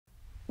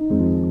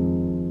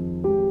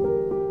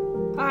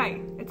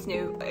Hi, it's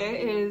New.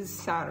 It is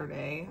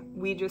Saturday.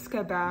 We just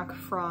got back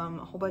from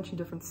a whole bunch of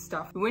different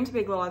stuff. We went to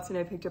Big Lots and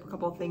I picked up a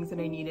couple of things that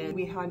I needed.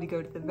 We had to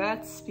go to the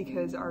vets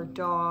because our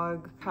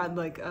dog had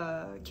like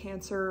a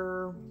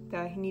cancer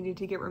that he needed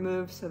to get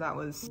removed, so that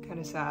was kind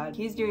of sad.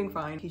 He's doing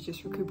fine. He's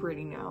just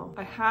recuperating now.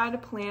 I had a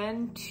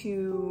plan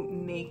to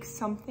make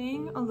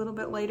something a little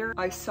bit later.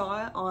 I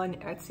saw it on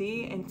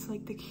Etsy and it's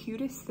like the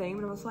cutest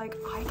thing, but I was like,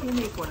 I can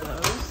make one of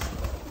those.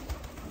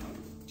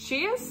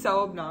 She is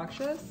so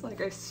obnoxious,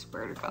 like I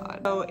swear to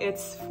God. So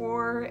it's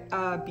for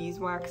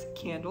beeswax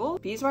candle.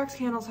 Beeswax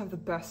candles have the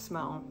best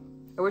smell.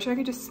 I wish I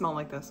could just smell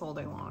like this all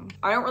day long.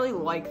 I don't really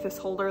like this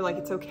holder, like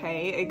it's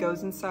okay. It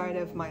goes inside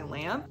of my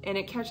lamp and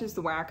it catches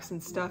the wax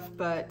and stuff,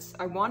 but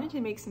I wanted to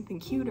make something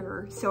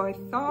cuter. So I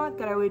thought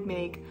that I would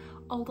make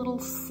a little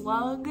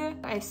slug.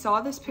 I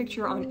saw this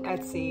picture on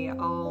Etsy.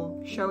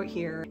 I'll show it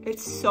here.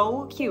 It's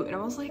so cute. And I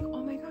was like,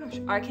 oh my gosh,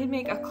 I could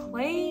make a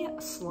clay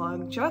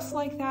slug just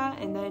like that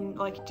and then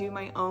like do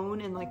my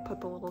own and like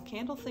put the little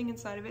candle thing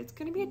inside of it. It's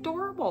gonna be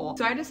adorable.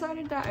 So I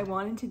decided that I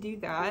wanted to do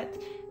that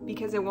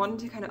because I wanted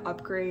to kind of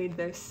upgrade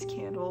this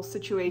candle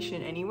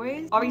situation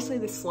anyways. Obviously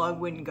the slug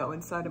wouldn't go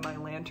inside of my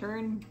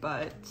lantern,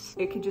 but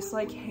it could just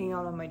like hang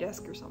out on my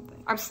desk or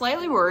something. I'm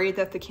slightly worried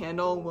that the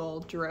candle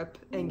will drip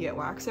and get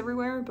wax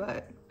everywhere, but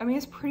I mean,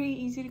 it's pretty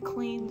easy to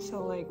clean,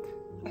 so like,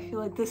 I feel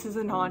like this is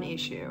a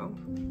non-issue.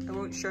 I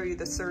won't show you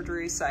the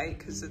surgery site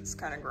because it's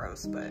kind of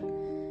gross, but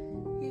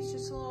he's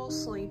just a little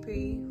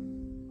sleepy.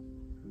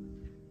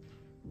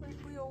 Like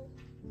real.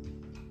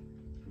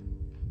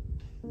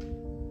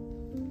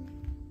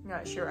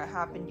 Not sure what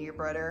happened to your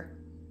brother.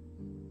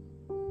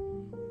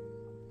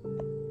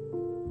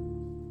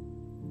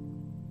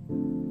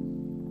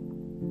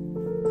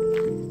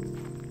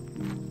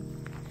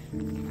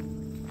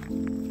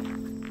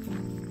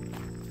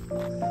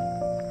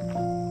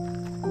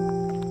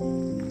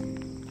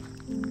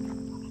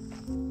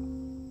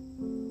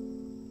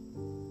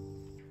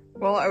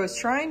 Well, I was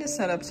trying to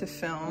set up to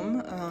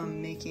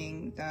film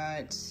making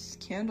that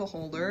candle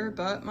holder,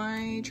 but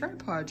my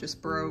tripod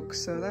just broke,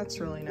 so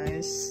that's really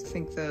nice. I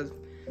think the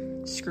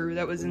screw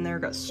that was in there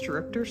got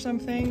stripped or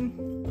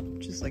something,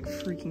 which is like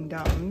freaking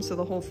dumb, so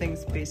the whole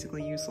thing's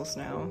basically useless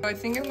now. I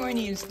think I'm going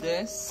to use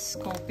this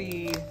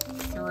Sculpey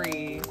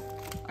 3.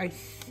 I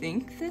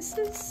think this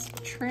is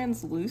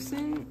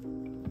translucent.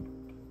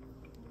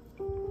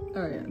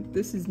 Oh yeah,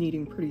 this is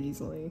kneading pretty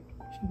easily.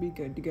 Should be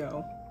good to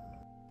go.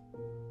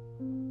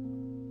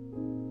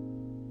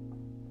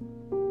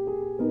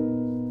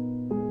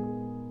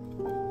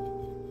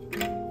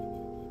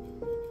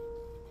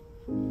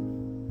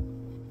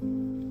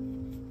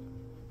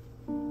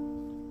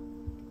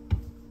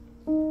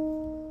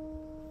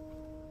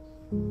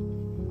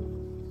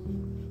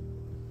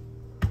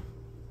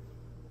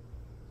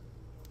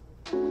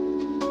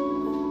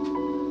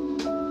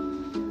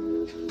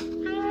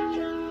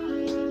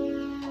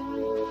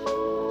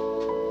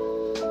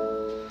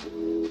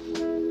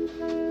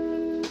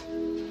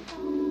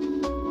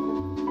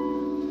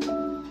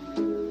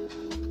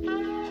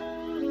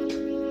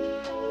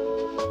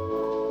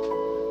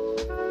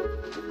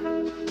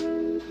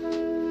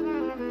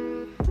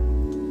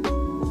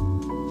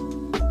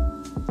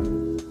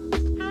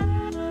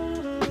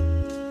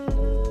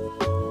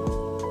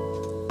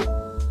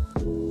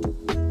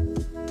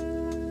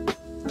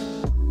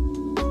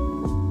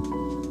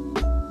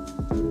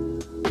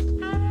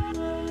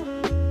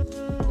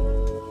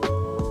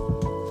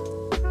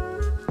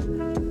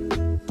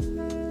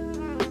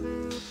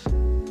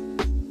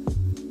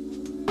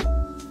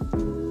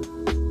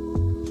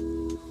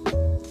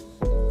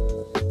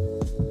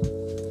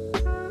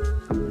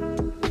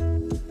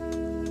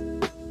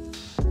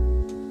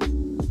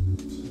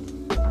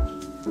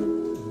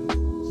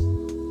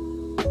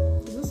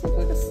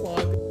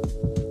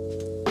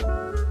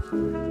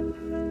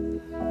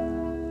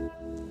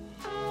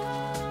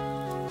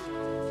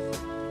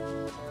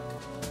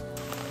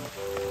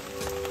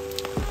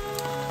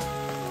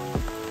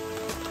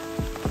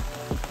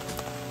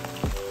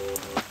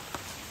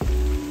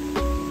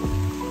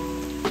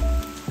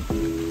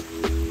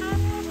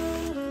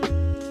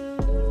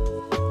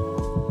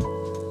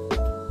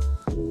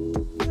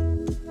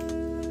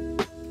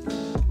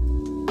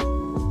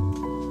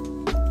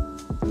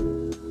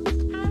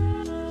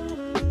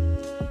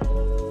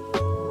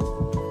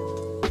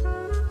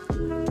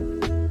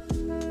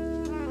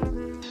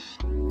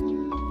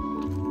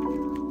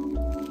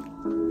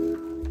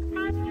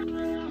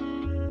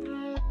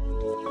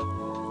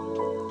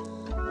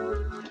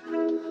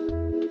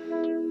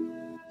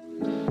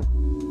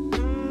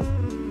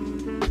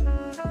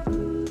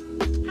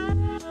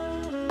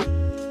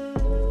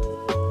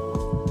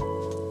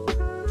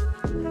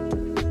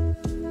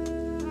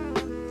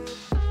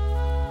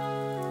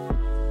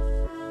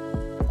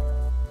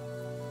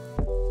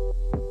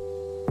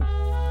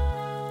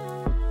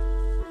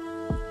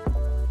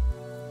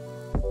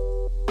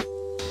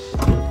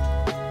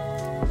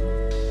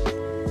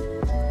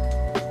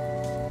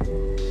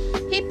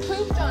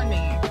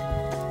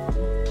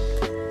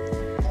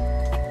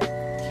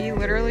 He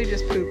literally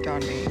just pooped on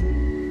me.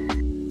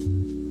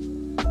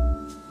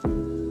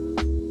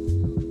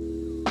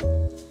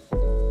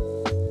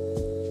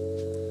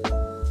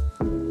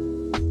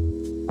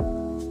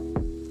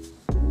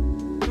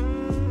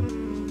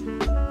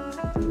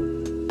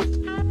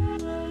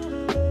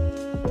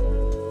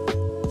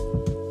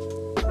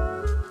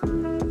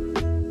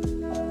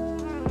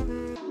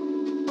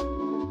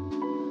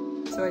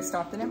 So I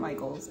stopped in at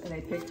Michael's and I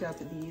picked up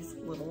these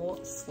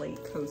little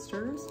slate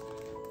coasters.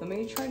 Let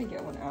me try to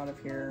get one out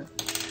of here.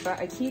 But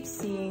I keep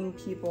seeing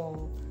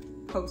people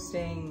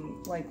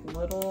posting like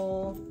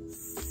little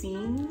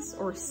scenes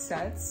or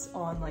sets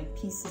on like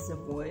pieces of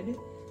wood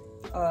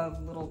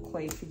of little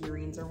clay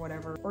figurines or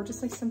whatever, or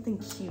just like something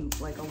cute,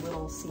 like a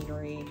little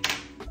scenery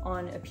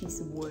on a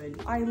piece of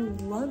wood. I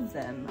love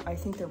them. I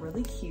think they're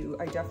really cute.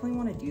 I definitely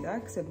want to do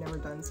that because I've never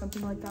done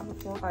something like that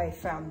before. I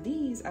found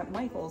these at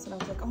Michael's and I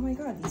was like, oh my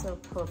god, these are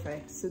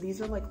perfect. So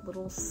these are like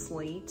little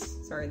slate,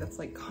 sorry, that's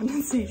like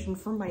condensation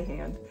from my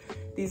hand.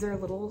 These are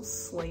little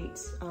slate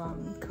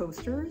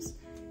coasters,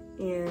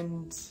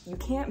 and you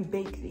can't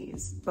bake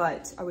these,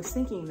 but I was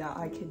thinking that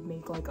I could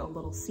make like a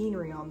little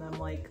scenery on them,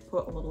 like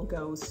put a little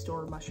ghost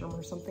or mushroom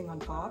or something on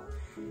top,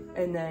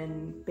 and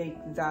then bake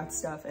that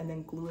stuff and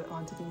then glue it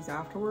onto these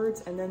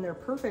afterwards. And then they're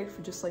perfect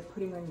for just like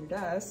putting on your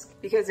desk,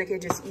 because they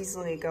could just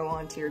easily go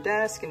onto your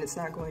desk and it's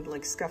not going to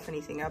like scuff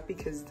anything up,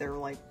 because they're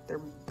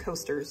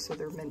coasters, so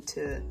they're meant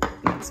to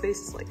be in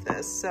spaces like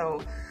this.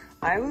 So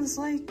I was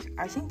like,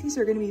 I think these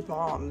are gonna be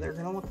bomb. They're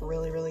gonna look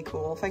really, really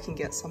cool if I can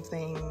get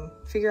something,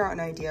 figure out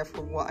an idea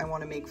for what I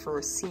wanna make for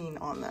a scene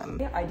on them.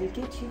 Yeah, I did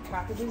get 2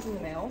 packages in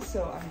the mail,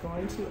 so I'm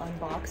going to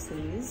unbox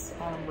these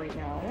right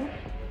now.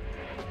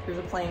 There's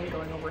a plane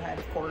going overhead,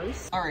 of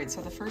course. All right,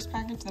 so the first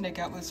package that I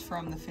got was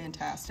from the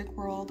Fantastic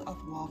World of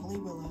Wobbly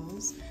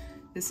Willows.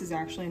 This is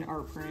actually an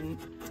art print.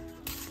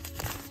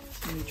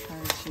 Let me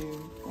try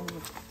to, oh,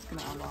 it's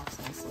gonna unbox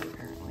nicely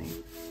apparently.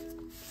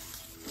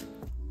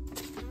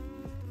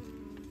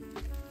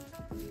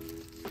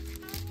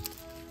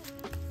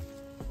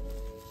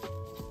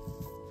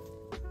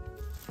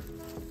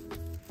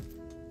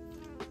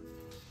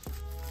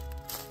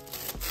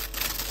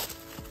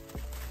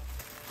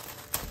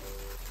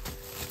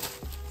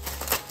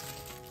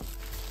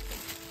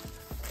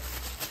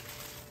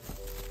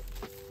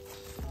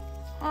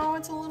 Oh,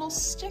 it's a little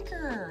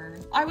sticker.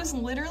 I was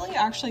literally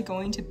actually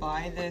going to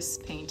buy this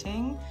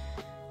painting,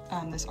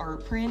 this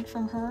art print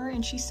from her,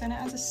 and she sent it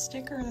as a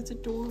sticker. That's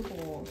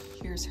adorable.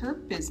 Here's her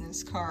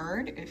business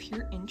card if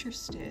you're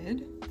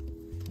interested.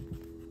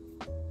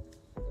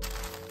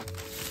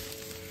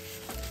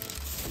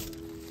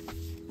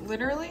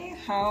 Literally,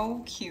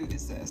 how cute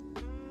is this?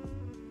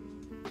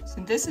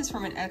 So this is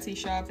from an Etsy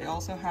shop. They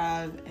also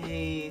have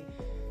a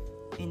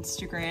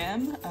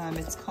Instagram.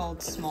 It's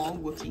called Small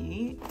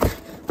Wookie.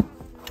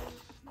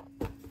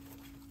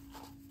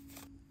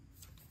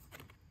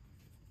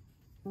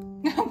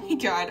 Oh my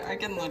god, I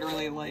can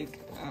literally like,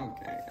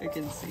 okay, I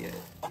can see it.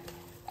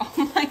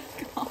 Oh my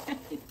god,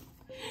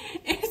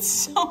 it's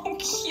so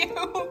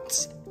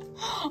cute.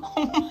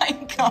 Oh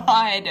my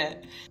god.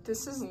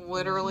 This is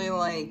literally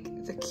like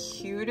the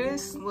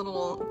cutest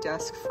little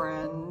desk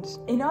friend.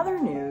 In other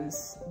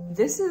news,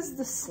 this is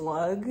the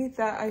Slug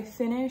that I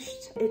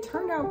finished. It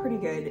turned out pretty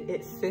good.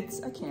 It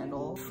fits a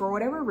candle. For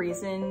whatever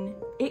reason,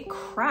 it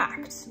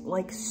cracked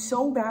like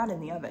so bad in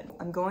the oven.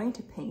 I'm going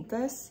to paint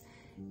this,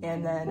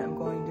 and then I'm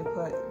going to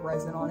put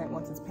resin on it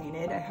once it's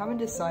painted. I haven't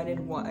decided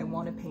what I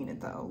want to paint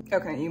it though.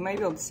 Okay, you might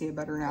be able to see it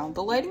better now.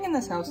 The lighting in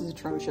this house is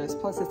atrocious,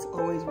 plus it's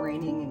always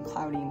raining and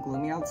cloudy and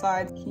gloomy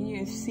outside. Can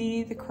you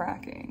see the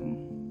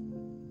cracking?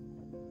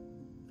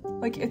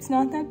 Like, it's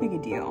not that big a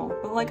deal,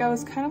 but like I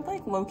was kind of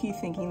like low-key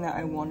thinking that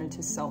I wanted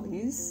to sell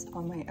these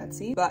on my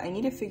Etsy, but I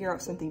need to figure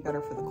out something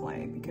better for the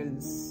clay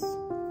because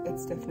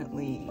it's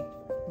definitely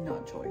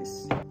not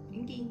choice.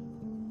 Thank you.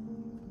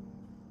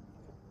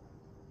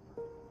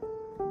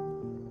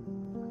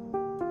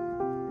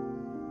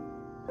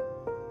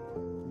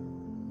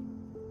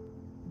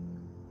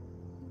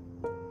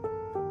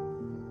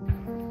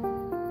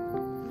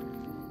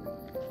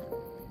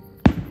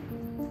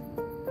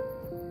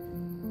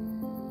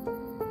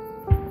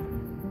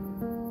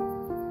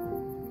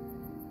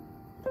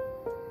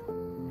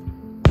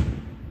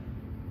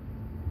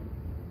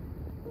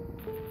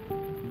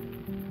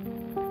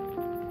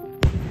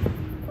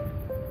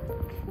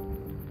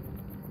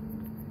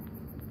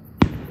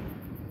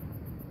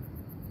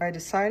 I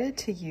decided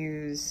to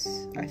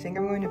use, I think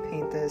I'm going to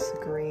paint this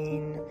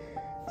green,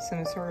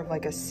 some sort of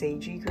like a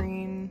sagey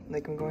green.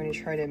 Like I'm going to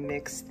try to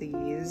mix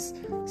these.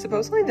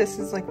 Supposedly this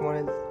is like one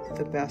of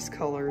the best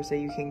colors that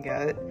you can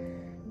get.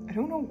 I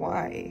don't know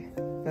why,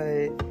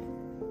 but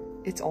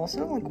it's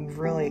also like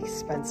really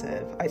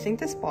expensive. I think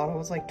this bottle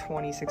was like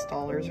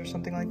 $26 or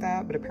something like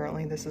that, but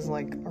apparently this is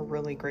like a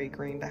really great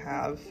green to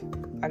have.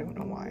 I don't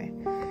know why.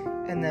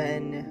 And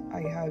then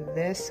I have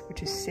this,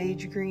 which is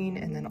sage green,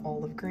 and then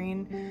olive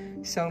green.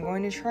 So I'm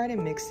going to try to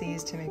mix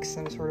these to make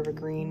some sort of a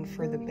green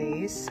for the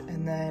base.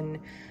 And then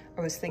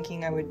I was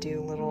thinking I would do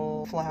a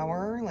little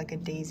flower, like a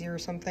daisy or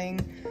something,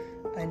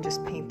 and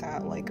just paint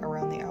that like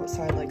around the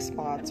outside, like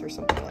spots or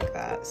something like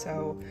that.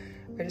 So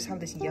I just have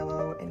this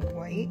yellow and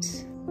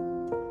white.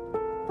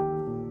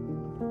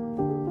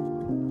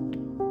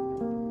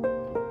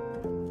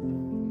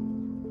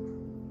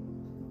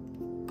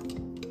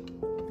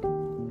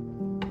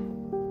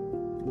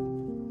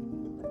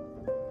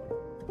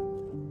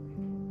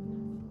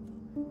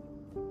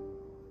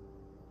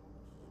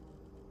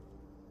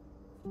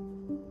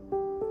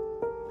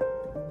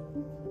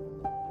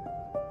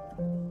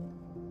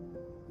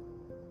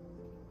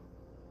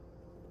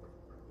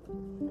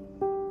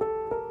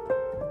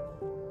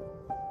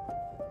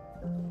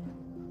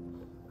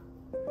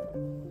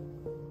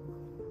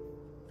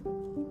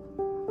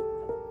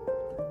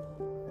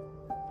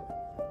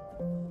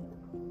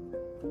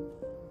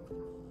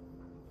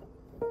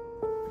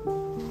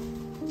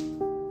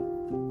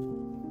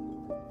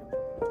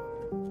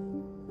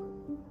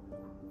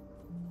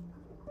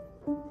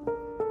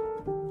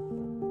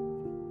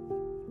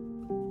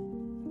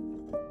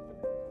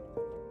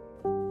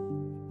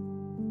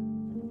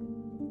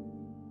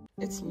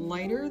 It's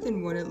lighter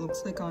than what it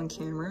looks like on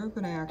camera,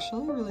 but I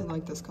actually really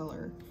like this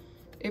color.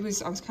 I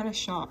was kind of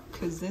shocked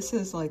because this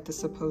is like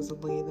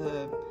supposedly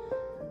the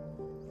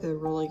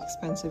really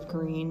expensive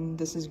green.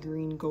 This is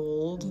green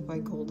gold by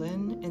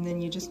Golden, and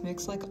then you just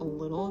mix like a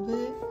little of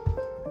it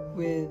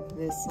with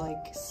this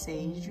like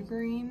sage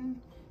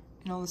green,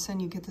 and all of a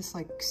sudden you get this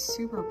like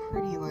super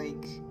pretty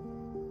like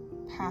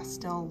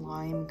pastel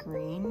lime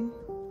green.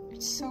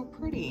 It's so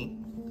pretty.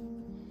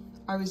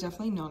 I was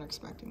definitely not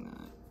expecting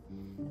that.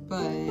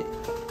 But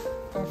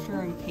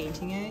after I'm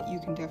painting it, you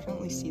can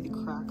definitely see the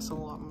cracks a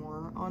lot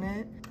more on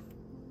it.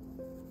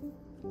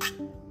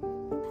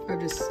 I've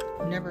just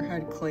never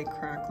had clay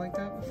crack like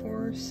that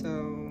before, so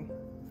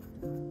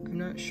I'm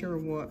not sure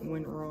what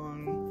went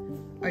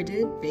wrong. I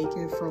did bake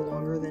it for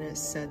longer than it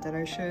said that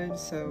I should,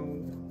 so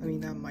I mean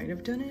that might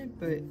have done it,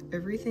 but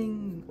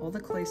everything, all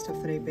the clay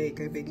stuff that I bake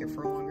it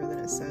for longer than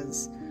it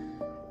says.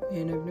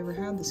 And I've never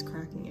had this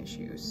cracking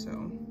issue,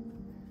 so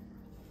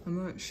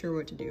I'm not sure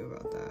what to do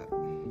about that.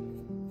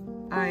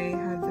 I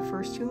have the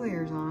first 2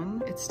 layers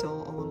on. It's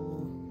still a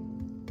little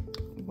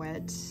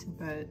wet,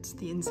 but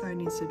the inside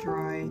needs to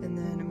dry. And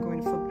then I'm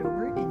going to flip it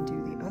over and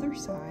do the other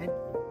side.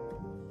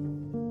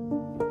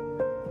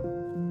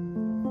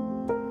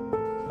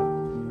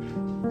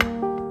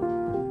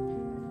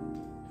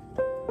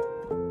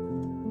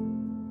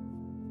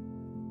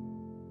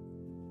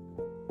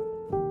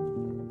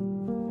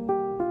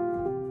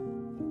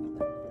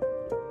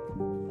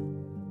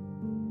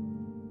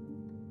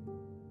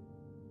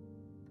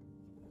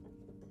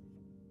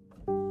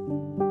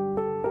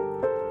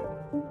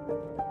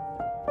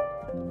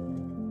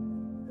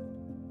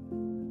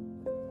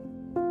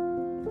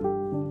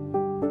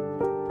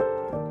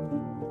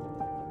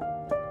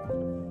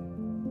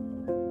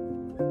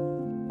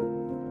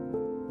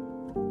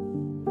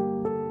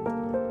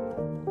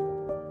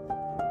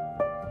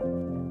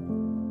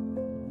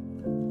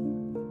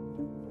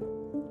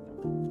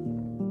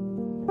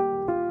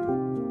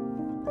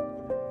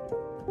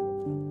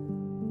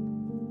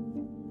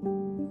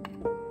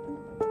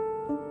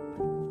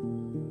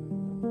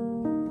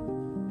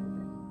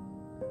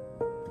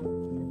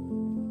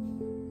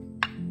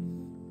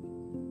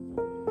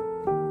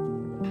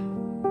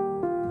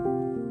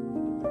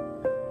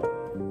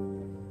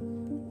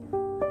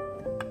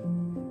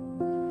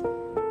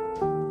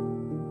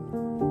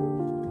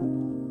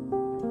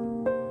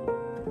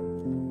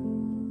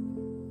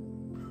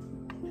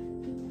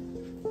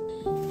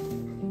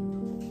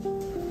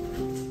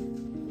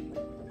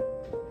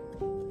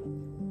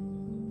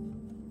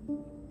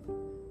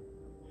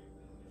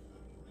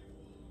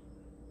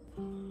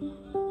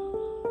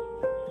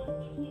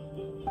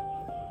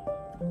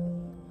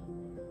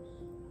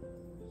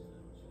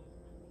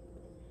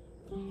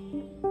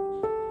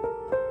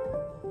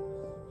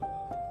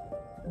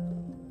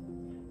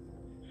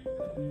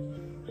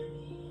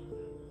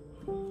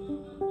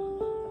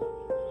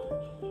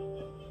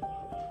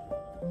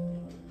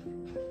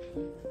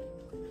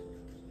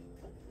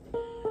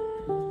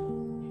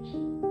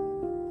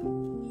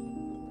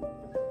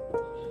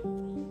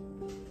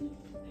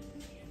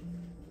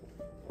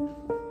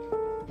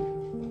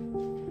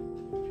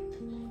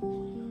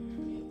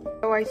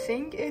 So I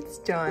think it's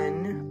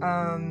done.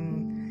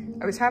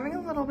 I was having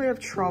a little bit of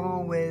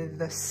trouble with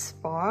the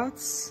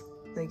spots,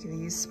 like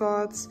these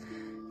spots.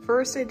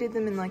 First I did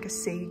them in like a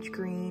sage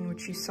green,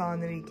 which you saw in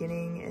the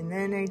beginning, and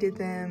then I did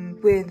them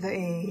with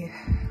a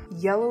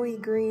yellowy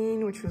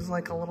green, which was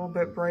like a little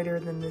bit brighter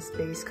than this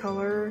base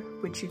color,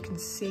 which you can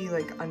see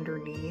like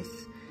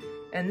underneath.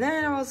 And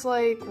then I was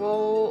like,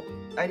 well,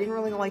 I didn't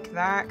really like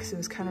that because it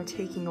was kind of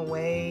taking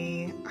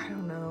away, I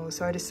don't know.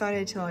 So I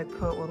decided to like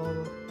put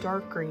little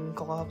dark green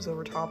globs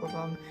over top of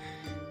them.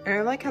 And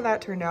I like how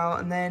that turned out.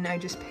 And then I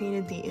just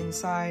painted the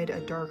inside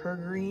a darker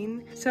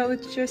green. So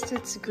it's just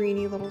its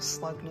greeny little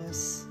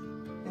slugness.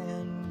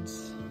 And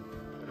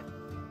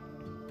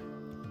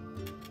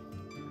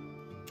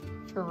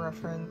for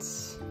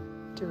reference,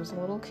 Here's a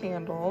little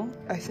candle.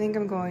 I think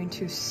I'm going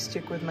to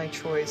stick with my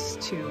choice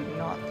to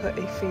not put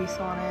a face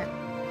on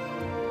it